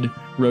Knight-oriented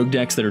Rogue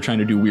decks that are trying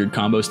to do weird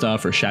combo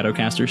stuff or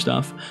Shadowcaster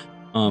stuff.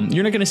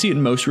 You're not going to see it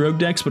in most Rogue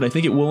decks, but I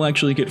think it will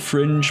actually get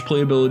fringe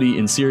playability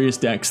in serious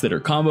decks that are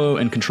combo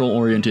and control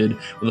oriented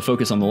with a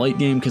focus on the late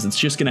game, because it's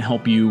just going to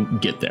help you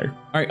get there.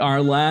 All right,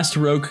 our last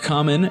Rogue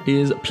common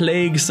is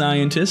Plague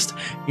Scientist.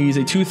 He's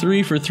a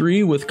 2/3 for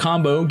 3 with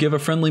combo, give a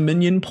friendly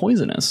minion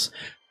poisonous.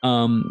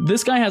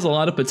 This guy has a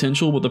lot of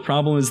potential, but the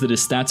problem is that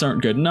his stats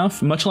aren't good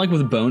enough. Much like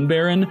with Bone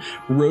Baron,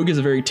 Rogue is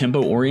very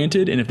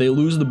tempo-oriented, and if they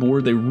lose the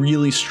board, they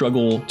really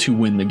struggle to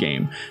win the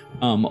game.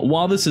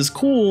 While this is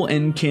cool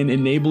and can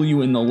enable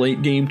you in the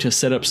late game to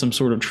set up some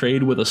sort of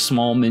trade with a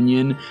small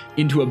minion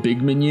into a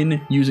big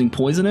minion using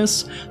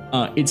Poisonous,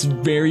 it's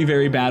very,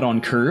 very bad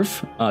on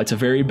curve. It's a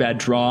very bad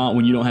draw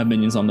when you don't have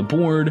minions on the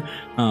board.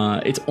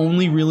 It's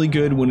only really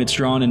good when it's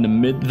drawn in the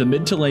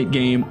mid to late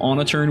game on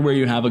a turn where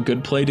you have a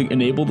good play to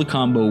enable the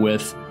combo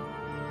with,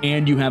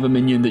 and you have a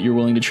minion that you're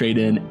willing to trade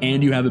in,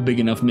 and you have a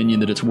big enough minion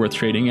that it's worth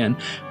trading in.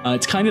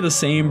 It's kind of the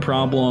same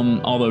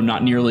problem, although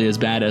not nearly as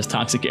bad as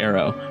Toxic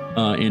Arrow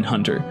in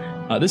Hunter.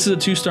 This is a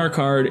 2-star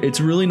card.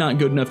 It's really not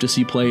good enough to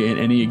see play in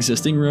any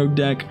existing Rogue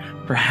deck.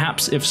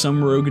 Perhaps if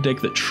some Rogue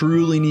deck that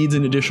truly needs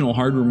an additional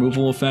hard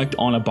removal effect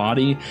on a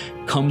body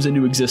comes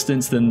into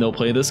existence, then they'll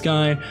play this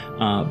guy,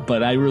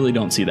 but I really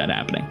don't see that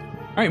happening.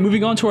 All right,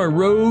 moving on to our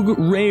Rogue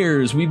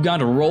Rares, we've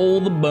got Roll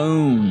the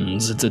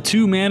Bones. It's a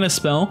 2-mana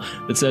spell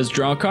that says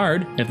draw a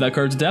card. If that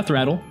card's Death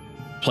Rattle,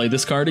 play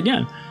this card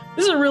again.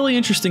 This is a really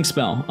interesting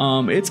spell.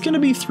 It's going to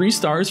be 3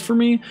 stars for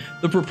me.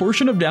 The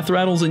proportion of Death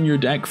Rattles in your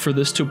deck for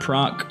this to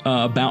proc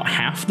about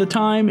half the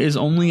time is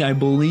only, I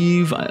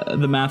believe,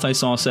 the math I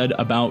saw said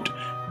about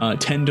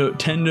 10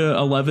 to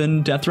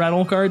 11 Death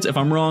Rattle cards. If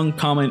I'm wrong,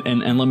 comment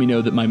and let me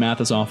know that my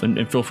math is off,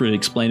 and feel free to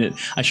explain it.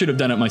 I should have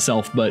done it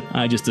myself, but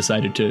I just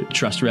decided to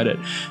trust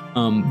Reddit.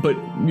 But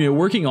you know,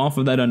 working off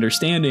of that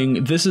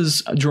understanding, this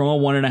is draw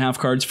 1.5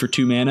 cards for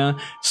 2 mana,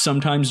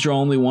 sometimes draw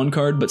only 1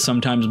 card, but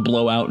sometimes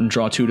blow out and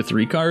draw 2 to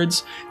 3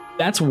 cards.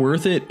 That's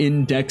worth it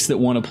in decks that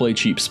want to play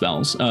cheap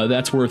spells.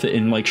 That's worth it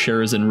in like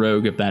Sherazin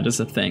Rogue if that is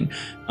a thing.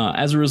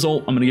 As a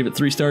result, I'm going to give it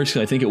 3 stars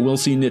because I think it will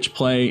see niche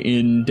play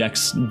in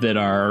decks that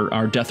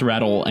are Death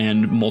Rattle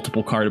and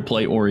multiple card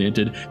play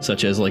oriented,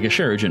 such as like a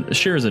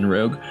Sherazin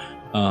Rogue.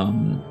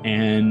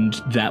 And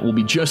that will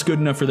be just good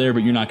enough for there,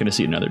 but you're not going to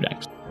see it in other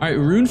decks. All right,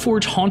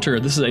 Runeforge Haunter.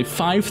 This is a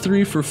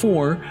 5/3 for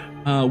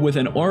 4 with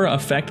an aura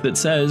effect that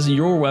says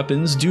your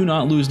weapons do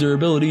not lose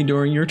durability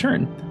during your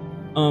turn.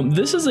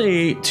 This is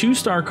a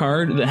 2-star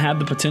card that had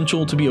the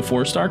potential to be a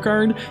 4-star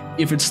card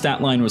if its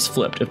stat line was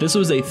flipped. If this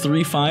was a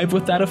 3/5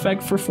 with that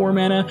effect for 4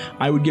 mana,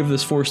 I would give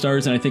this 4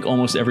 stars, and I think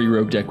almost every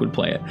Rogue deck would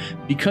play it.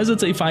 Because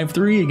it's a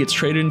 5/3, it gets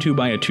traded into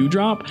by a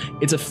 2-drop,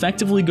 it's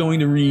effectively going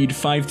to read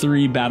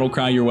 5/3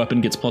 Battlecry, your weapon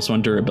gets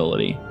 +1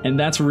 durability. And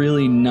that's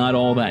really not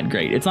all that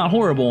great. It's not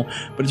horrible,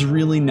 but it's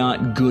really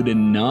not good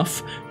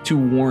enough to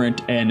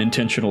warrant an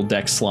intentional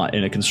deck slot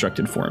in a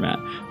constructed format.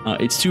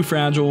 It's too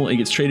fragile, it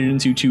gets traded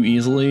into too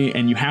easily,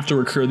 and you have to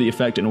recur the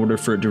effect in order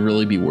for it to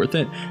really be worth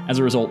it. As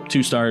a result,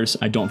 2 stars,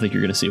 I don't think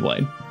you're going to see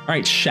Blade. All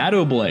right,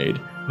 Shadow Blade.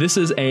 This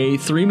is a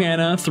 3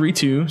 mana,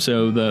 3/2,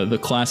 so the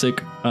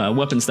classic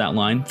weapon stat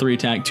line, 3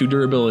 attack, 2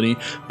 durability,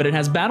 but it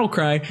has Battle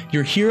Cry.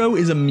 Your hero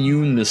is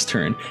immune this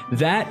turn.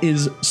 That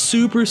is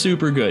super,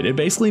 super good. It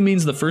basically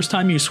means the first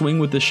time you swing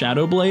with the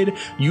Shadow Blade,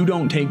 you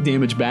don't take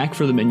damage back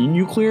for the minion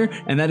you clear,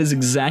 and that is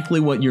exactly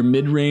what your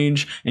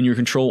mid-range and your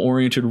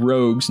control-oriented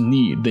rogues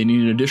need. They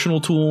need an additional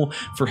tool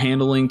for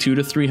handling 2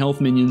 to 3 health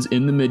minions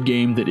in the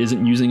mid-game that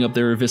isn't using up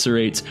their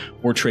eviscerates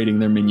or trading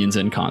their minions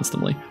in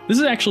constantly. This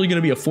is actually going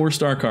to be a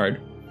 4-star card.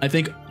 I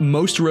think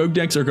most rogue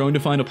decks are going to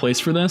find a place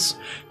for this.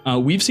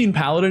 We've seen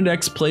Paladin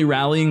decks play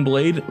Rallying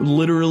Blade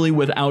literally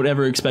without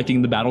ever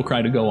expecting the battle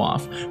cry to go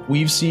off.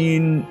 We've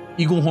seen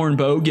Eaglehorn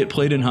Bow get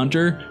played in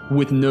Hunter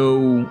with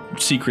no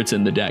secrets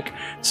in the deck.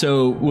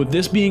 So with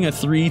this being a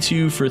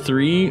 3/2 for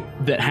 3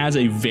 that has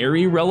a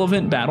very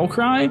relevant battle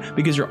cry,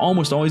 because you're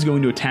almost always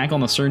going to attack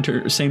on the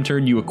same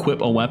turn you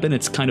equip a weapon.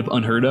 It's kind of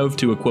unheard of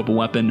to equip a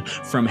weapon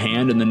from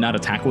hand and then not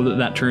attack with it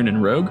that turn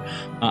in Rogue.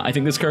 I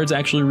think this card's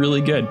actually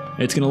really good.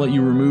 It's going to let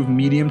you remove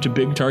medium to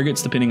big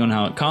targets depending on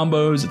how it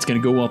combos. It's going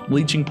to go up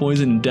Leeching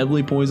Poison and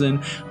Deadly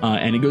Poison,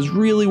 and it goes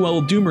really well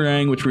with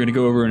Doomerang, which we're going to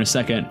go over in a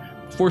second.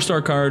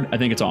 4-star card, I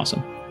think it's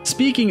awesome.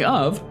 Speaking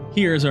of,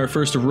 here's our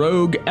first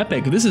rogue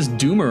epic. This is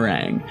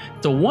Doomerang.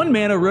 It's a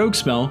 1-mana rogue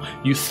spell.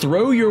 You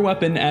throw your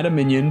weapon at a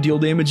minion, deal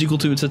damage equal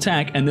to its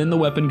attack, and then the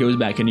weapon goes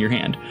back into your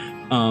hand.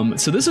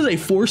 So this is a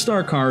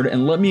 4-star card,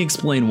 and let me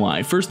explain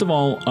why. First of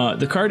all,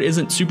 the card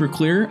isn't super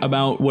clear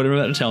about what I'm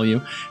about to tell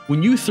you.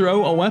 When you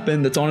throw a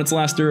weapon that's on its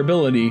last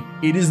durability,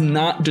 it is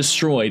not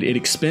destroyed. It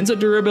expends a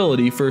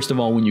durability, first of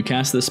all, when you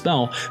cast this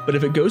spell, but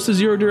if it goes to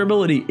 0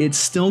 durability, it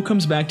still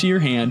comes back to your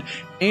hand,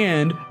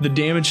 and the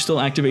damage still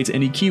activates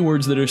any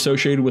keywords that are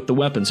associated with the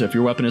weapon. So if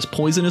your weapon is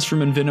poisonous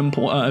from a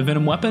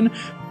venom weapon,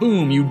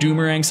 boom, you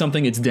Doomerang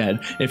something, it's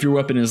dead. If your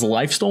weapon is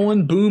life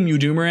stolen, boom, you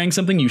Doomerang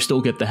something, you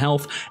still get the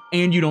health,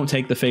 and you don't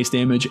take the face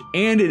damage,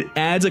 and it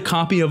adds a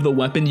copy of the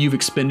weapon you've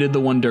expended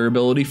the 1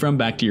 durability from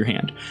back to your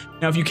hand.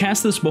 Now, if you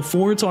cast this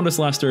before it's on its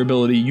last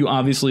durability, you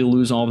obviously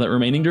lose all of that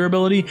remaining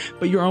durability,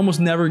 but you're almost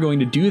never going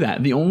to do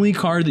that. The only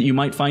card that you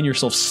might find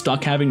yourself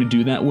stuck having to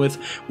do that with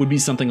would be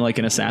something like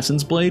an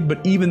Assassin's Blade, but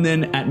even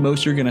then, at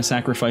most, you're going to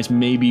sacrifice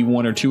maybe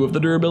 1 or 2 of the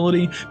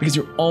durability, because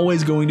you're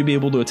always going to be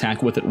able to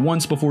attack with it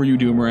once before you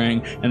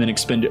Doomerang, and then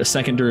expend a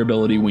 2nd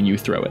durability when you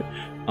throw it.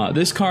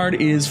 This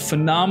card is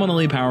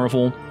phenomenally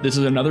powerful. This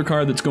is another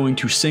card that's going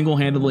to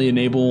single-handedly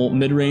enable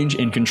mid-range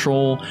and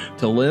control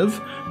to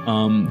live.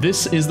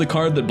 This is the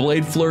card that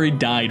Blade Flurry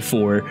died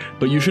for,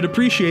 but you should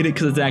appreciate it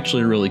because it's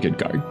actually a really good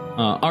card.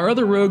 Our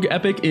other rogue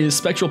epic is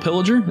Spectral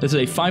Pillager. This is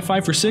a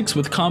 5/5 for 6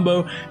 with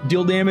combo,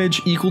 deal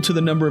damage equal to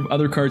the number of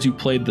other cards you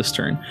played this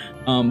turn.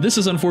 This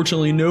is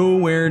unfortunately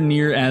nowhere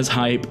near as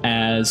hype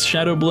as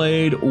Shadow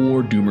Blade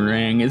or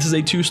Doomerang. This is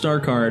a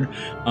 2-star card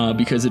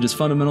because it is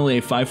fundamentally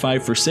a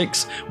 5/5 for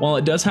 6. While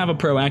it does have a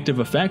proactive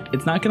effect,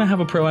 it's not going to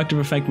have a proactive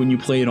effect when you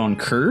play it on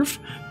curve.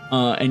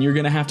 And you're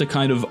going to have to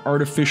kind of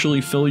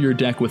artificially fill your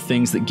deck with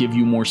things that give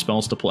you more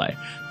spells to play.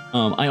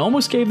 I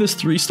almost gave this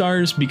 3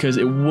 stars because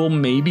it will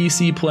maybe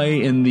see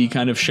play in the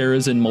kind of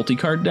Sherazin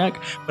multi-card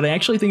deck, but I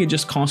actually think it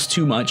just costs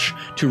too much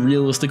to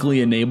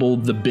realistically enable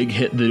the big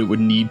hit that it would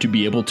need to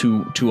be able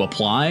to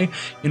apply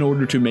in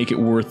order to make it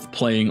worth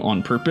playing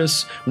on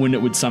purpose, when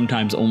it would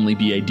sometimes only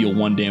be a deal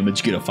 1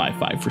 damage, get a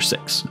 5/5 for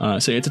 6.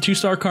 So it's a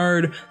 2-star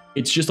card.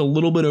 It's just a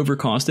little bit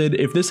overcosted.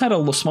 If this had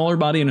a smaller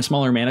body and a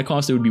smaller mana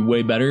cost, it would be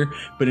way better,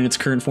 but in its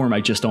current form,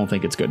 I just don't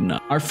think it's good enough.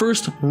 Our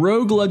first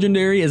rogue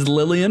legendary is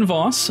Lillian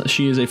Voss.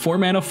 She is a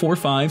 4-mana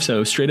 4/5,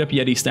 so straight up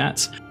Yeti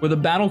stats, with a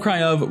battle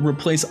cry of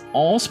replace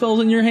all spells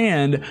in your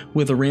hand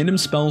with random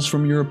spells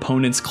from your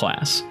opponent's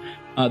class.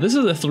 This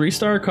is a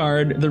 3-star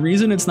card. The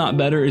reason it's not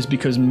better is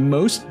because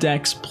most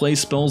decks play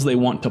spells they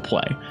want to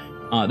play.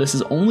 This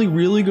is only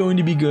really going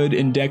to be good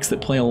in decks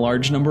that play a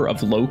large number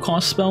of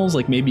low-cost spells,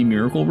 like maybe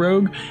Miracle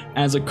Rogue,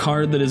 as a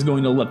card that is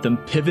going to let them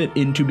pivot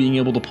into being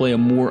able to play a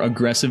more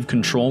aggressive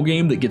control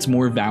game that gets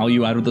more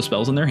value out of the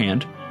spells in their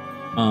hand.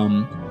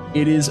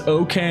 It is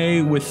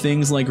okay with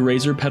things like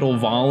Razor Petal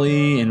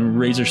Volley and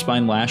Razor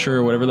Spine Lasher,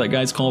 or whatever that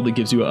guy's called, that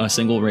gives you a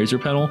single Razor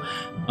Petal.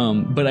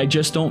 But I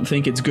just don't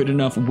think it's good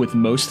enough with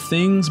most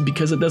things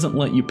because it doesn't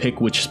let you pick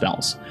which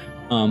spells.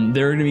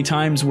 There are going to be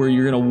times where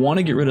you're going to want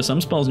to get rid of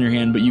some spells in your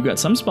hand, but you've got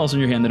some spells in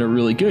your hand that are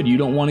really good. You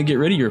don't want to get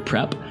rid of your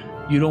Prep.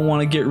 You don't want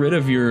to get rid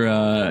of your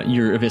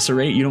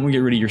Eviscerate. You don't want to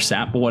get rid of your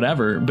Sap,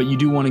 whatever, but you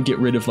do want to get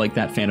rid of like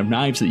that Fan of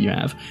Knives that you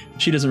have.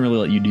 She doesn't really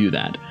let you do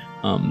that.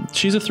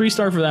 She's a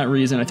 3-star for that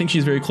reason. I think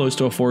she's very close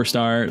to a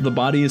 4-star. The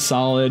body is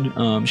solid.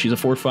 She's a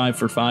 4/5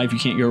 for 5. You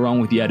can't go wrong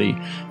with Yeti,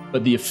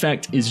 but the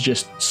effect is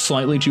just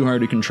slightly too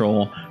hard to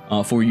control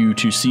for you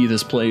to see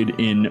this played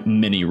in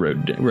many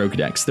rogue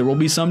decks. There will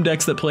be some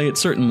decks that play it,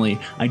 certainly.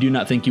 I do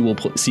not think you will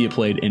see it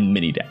played in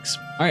many decks.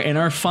 All right, and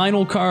our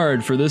final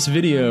card for this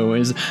video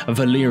is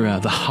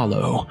Valeera the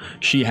Hollow.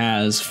 She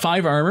has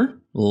 5 armor,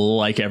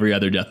 like every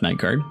other Death Knight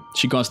card.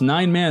 She costs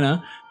 9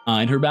 mana.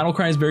 And her battle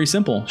cry is very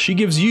simple. She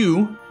gives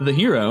you, the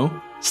hero,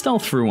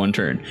 stealth for 1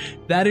 turn.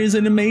 That is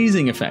an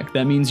amazing effect.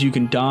 That means you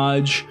can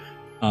dodge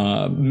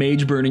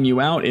mage burning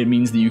you out. It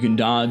means that you can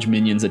dodge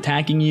minions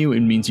attacking you. It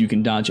means you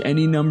can dodge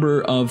any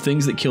number of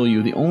things that kill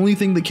you. The only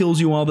thing that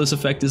kills you while this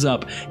effect is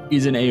up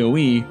is an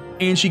AoE,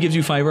 and she gives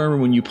you 5 armor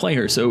when you play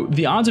her. So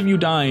the odds of you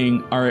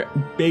dying are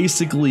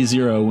basically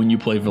 0 when you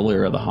play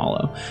Valeera the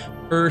Hollow.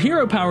 Her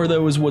hero power,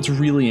 though, is what's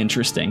really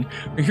interesting.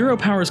 Her hero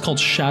power is called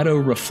Shadow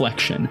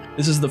Reflection.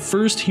 This is the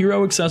first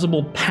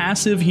hero-accessible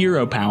passive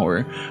hero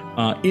power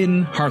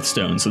in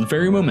Hearthstone, so it's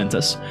very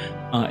momentous.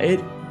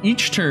 It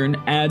each turn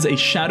adds a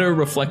Shadow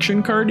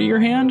Reflection card to your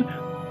hand,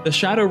 the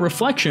Shadow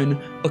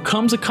Reflection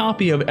becomes a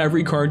copy of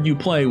every card you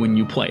play when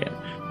you play it.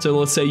 So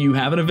let's say you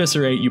have an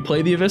Eviscerate, you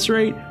play the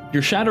Eviscerate,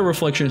 your Shadow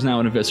Reflection is now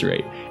an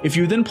Eviscerate. If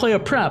you then play a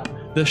Prep,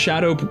 the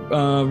Shadow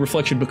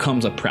Reflection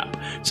becomes a Prep.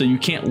 So you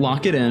can't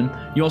lock it in.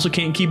 You also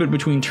can't keep it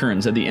between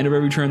turns. At the end of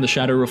every turn, the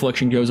Shadow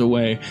Reflection goes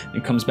away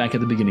and comes back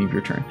at the beginning of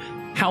your turn.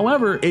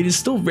 However, it is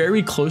still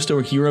very close to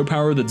a hero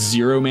power that's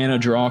 0 mana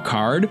draw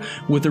card,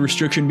 with the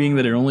restriction being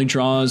that it only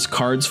draws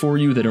cards for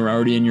you that are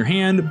already in your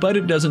hand, but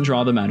it doesn't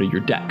draw them out of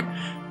your deck.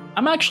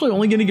 I'm actually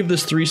only going to give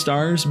this 3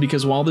 stars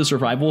because while the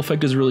survival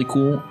effect is really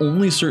cool,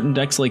 only certain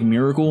decks like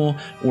Miracle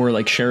or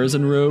like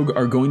Sherazin Rogue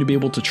are going to be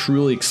able to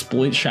truly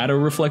exploit Shadow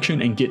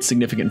Reflection and get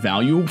significant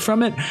value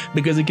from it,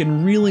 because it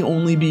can really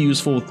only be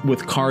useful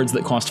with cards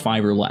that cost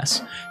 5 or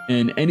less.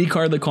 And any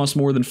card that costs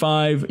more than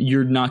 5,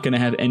 you're not going to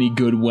have any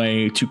good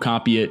way to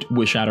copy it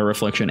with Shadow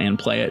Reflection and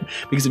play it.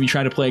 Because if you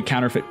try to play a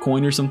counterfeit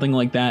coin or something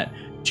like that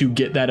to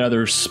get that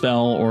other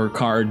spell or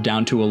card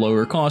down to a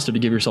lower cost or to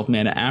give yourself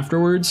mana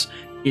afterwards,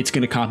 it's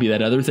going to copy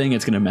that other thing.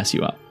 It's going to mess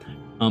you up.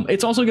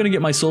 It's also going to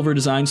get my silver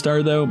design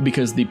star though,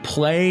 because the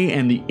play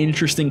and the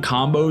interesting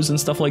combos and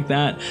stuff like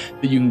that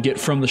that you can get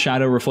from the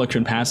Shadow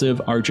Reflection passive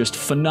are just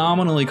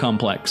phenomenally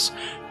complex.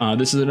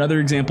 This is another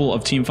example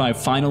of Team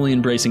 5 finally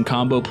embracing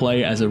combo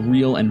play as a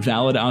real and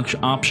valid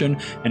option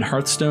in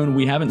Hearthstone.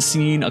 We haven't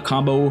seen a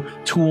combo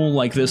tool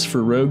like this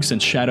for Rogue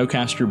since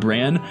Shadowcaster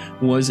Bran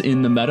was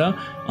in the meta,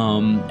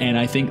 and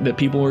I think that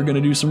people are going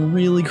to do some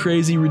really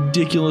crazy,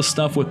 ridiculous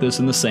stuff with this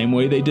in the same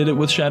way they did it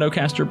with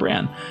Shadowcaster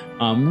Bran.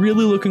 I'm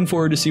really looking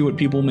forward to see what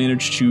people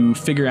manage to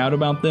figure out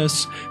about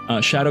this.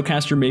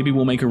 Shadowcaster maybe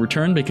will make a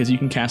return because you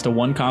can cast a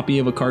 1 copy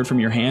of a card from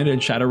your hand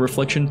and Shadow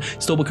Reflection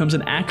still becomes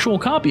an actual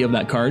copy of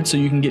that card, so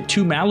you can get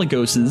 2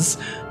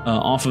 Malagoses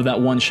off of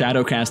that 1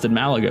 Shadowcasted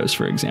Malagos,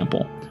 for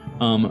example.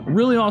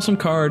 Really awesome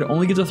card,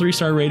 only gets a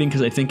 3-star rating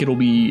because I think it'll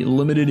be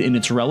limited in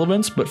its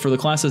relevance, but for the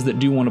classes that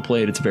do want to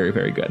play it, it's very,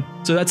 very good.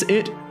 So that's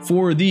it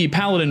for the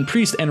Paladin,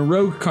 Priest, and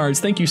Rogue cards.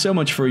 Thank you so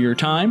much for your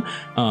time.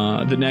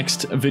 The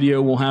next video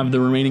will have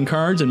the remaining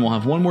cards, and we'll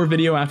have one more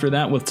video after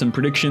that with some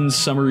predictions,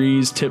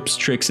 summaries, tips,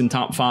 tricks, and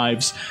top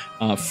 5s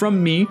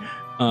from me.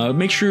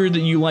 Make sure that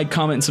you like,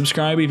 comment, and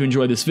subscribe if you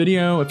enjoyed this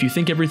video. If you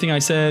think everything I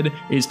said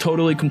is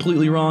totally,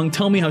 completely wrong,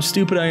 tell me how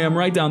stupid I am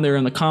right down there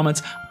in the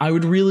comments. I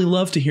would really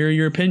love to hear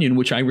your opinion,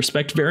 which I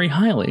respect very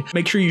highly.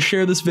 Make sure you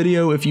share this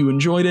video if you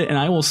enjoyed it, and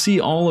I will see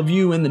all of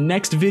you in the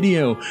next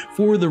video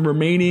for the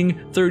remaining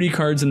 30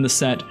 cards in the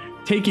set.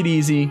 Take it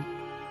easy.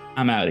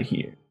 I'm out of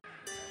here.